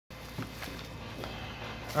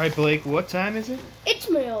All right, Blake, what time is it? It's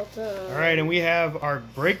mail time. All right, and we have our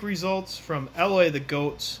break results from Eloy the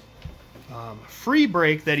Goat's free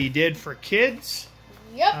break that he did for kids.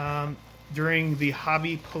 Yep. During the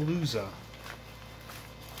Hobby Palooza.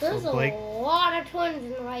 There's a lot of twins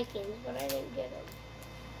and Vikings, but I didn't get them.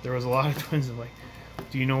 There was a lot of twins and Vikings.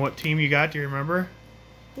 Do you know what team you got? Do you remember?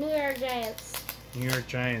 New York Giants. New York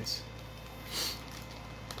Giants.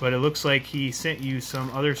 But it looks like he sent you some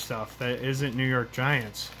other stuff that isn't New York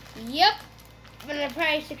Giants. Yep. But I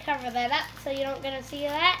probably should cover that up so you don't get to see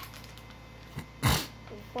that.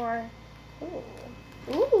 Before. Ooh.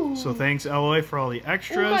 Ooh. So thanks, Eloy, for all the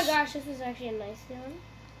extras. Oh my gosh, this is actually a nice one.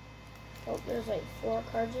 Oh, there's like 4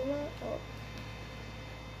 cards in that. Oh.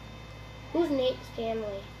 Who's Nate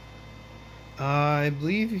Stanley? I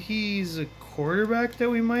believe he's a quarterback that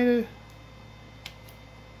we might have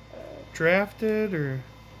drafted, or...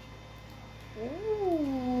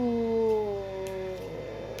 Ooh.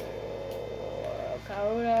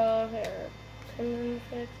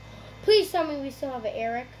 Please tell me we still have an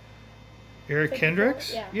Eric. Eric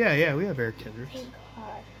Kendricks? Yeah. Yeah, we have Eric Kendricks. Thank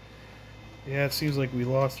God. Yeah, it seems like we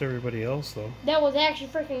lost everybody else, though. That was actually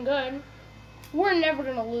freaking good. We're never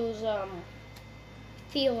going to lose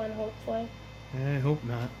Thielen, hopefully. I hope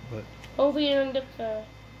not, but... Hopefully you don't get the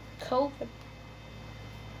COVID.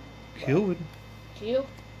 COVID. You?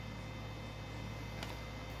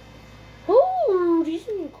 Ooh, these are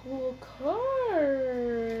some cool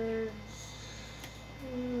cards.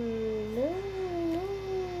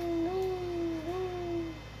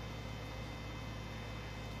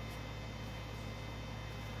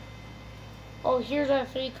 Oh, here's our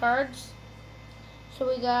 3 cards. So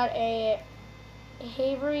we got a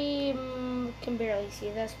Avery, can barely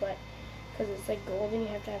see this, but because it's like gold and you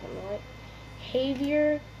have to have it right.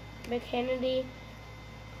 Javier McKennedy,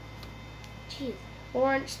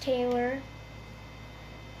 Lawrence Taylor,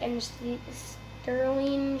 and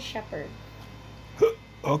Sterling Shepard.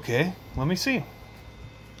 Okay, let me see.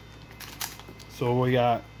 So we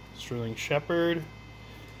got Sterling Shepard,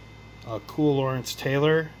 cool Lawrence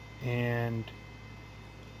Taylor, and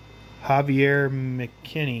Javier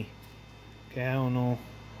McKinney. Okay, I don't know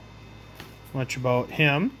much about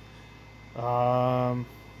him.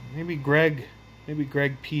 Maybe Greg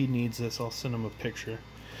P needs this. I'll send him a picture.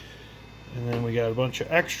 And then we got a bunch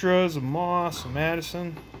of extras, a Moss, a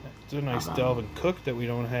Madison. It's a nice Dalvin Cook that we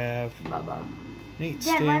don't have. Nate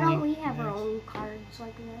Stanley. Dad, why don't we have our own cards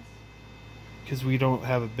like this? Because we don't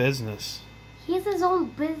have a business. He has his own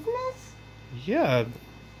business? Yeah.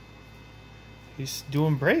 He's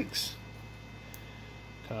doing breaks.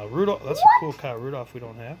 Kyle Rudolph. That's a cool Kyle Rudolph we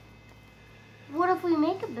don't have. What if we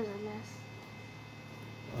make a business?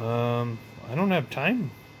 I don't have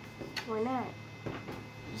time. Why not?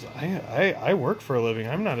 I work for a living.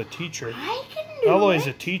 I'm not a teacher. I can do Eloy's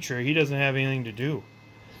it. a teacher. He doesn't have anything to do.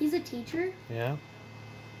 He's a teacher? Yeah.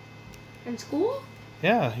 In school?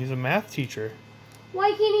 Yeah, he's a math teacher. Why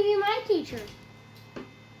can't he be my teacher? I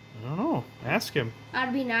don't know. Ask him.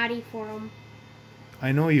 I'd be naughty for him.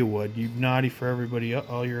 I know you would. You'd naughty for everybody,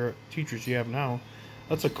 all your teachers you have now.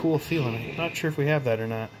 That's a cool feeling. I'm not sure if we have that or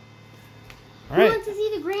not. All right. Who wants to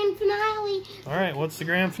see the grand finale? All right, what's the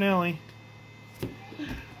grand finale?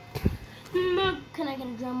 Can I get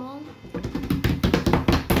a drum roll?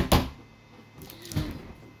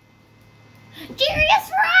 Jarius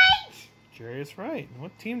Wright! Jarius Wright.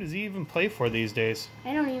 What team does he even play for these days?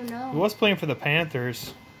 I don't even know. He was playing for the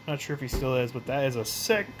Panthers. Not sure if he still is, but that is a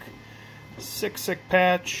sick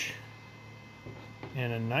patch.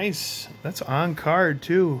 And a nice, that's on card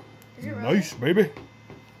too. Is it really? Nice, baby.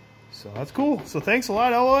 So that's cool. So thanks a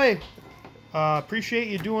lot, Eloy. Appreciate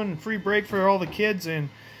you doing free break for all the kids and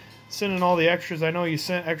sending all the extras. I know you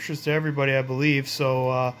sent extras to everybody, I believe.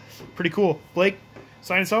 So pretty cool. Blake,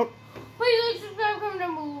 sign us out. Please like, subscribe, comment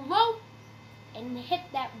down below, and hit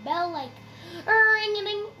that bell like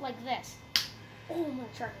ring-a-ding like this. Oh my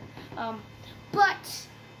charger. But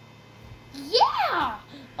yeah.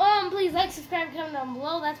 Please like, subscribe, comment down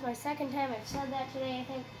below. That's my 2nd time I've said that today, I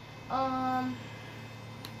think.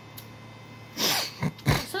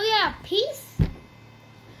 So yeah, peace.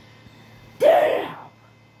 Damn.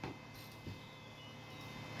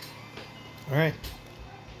 All right.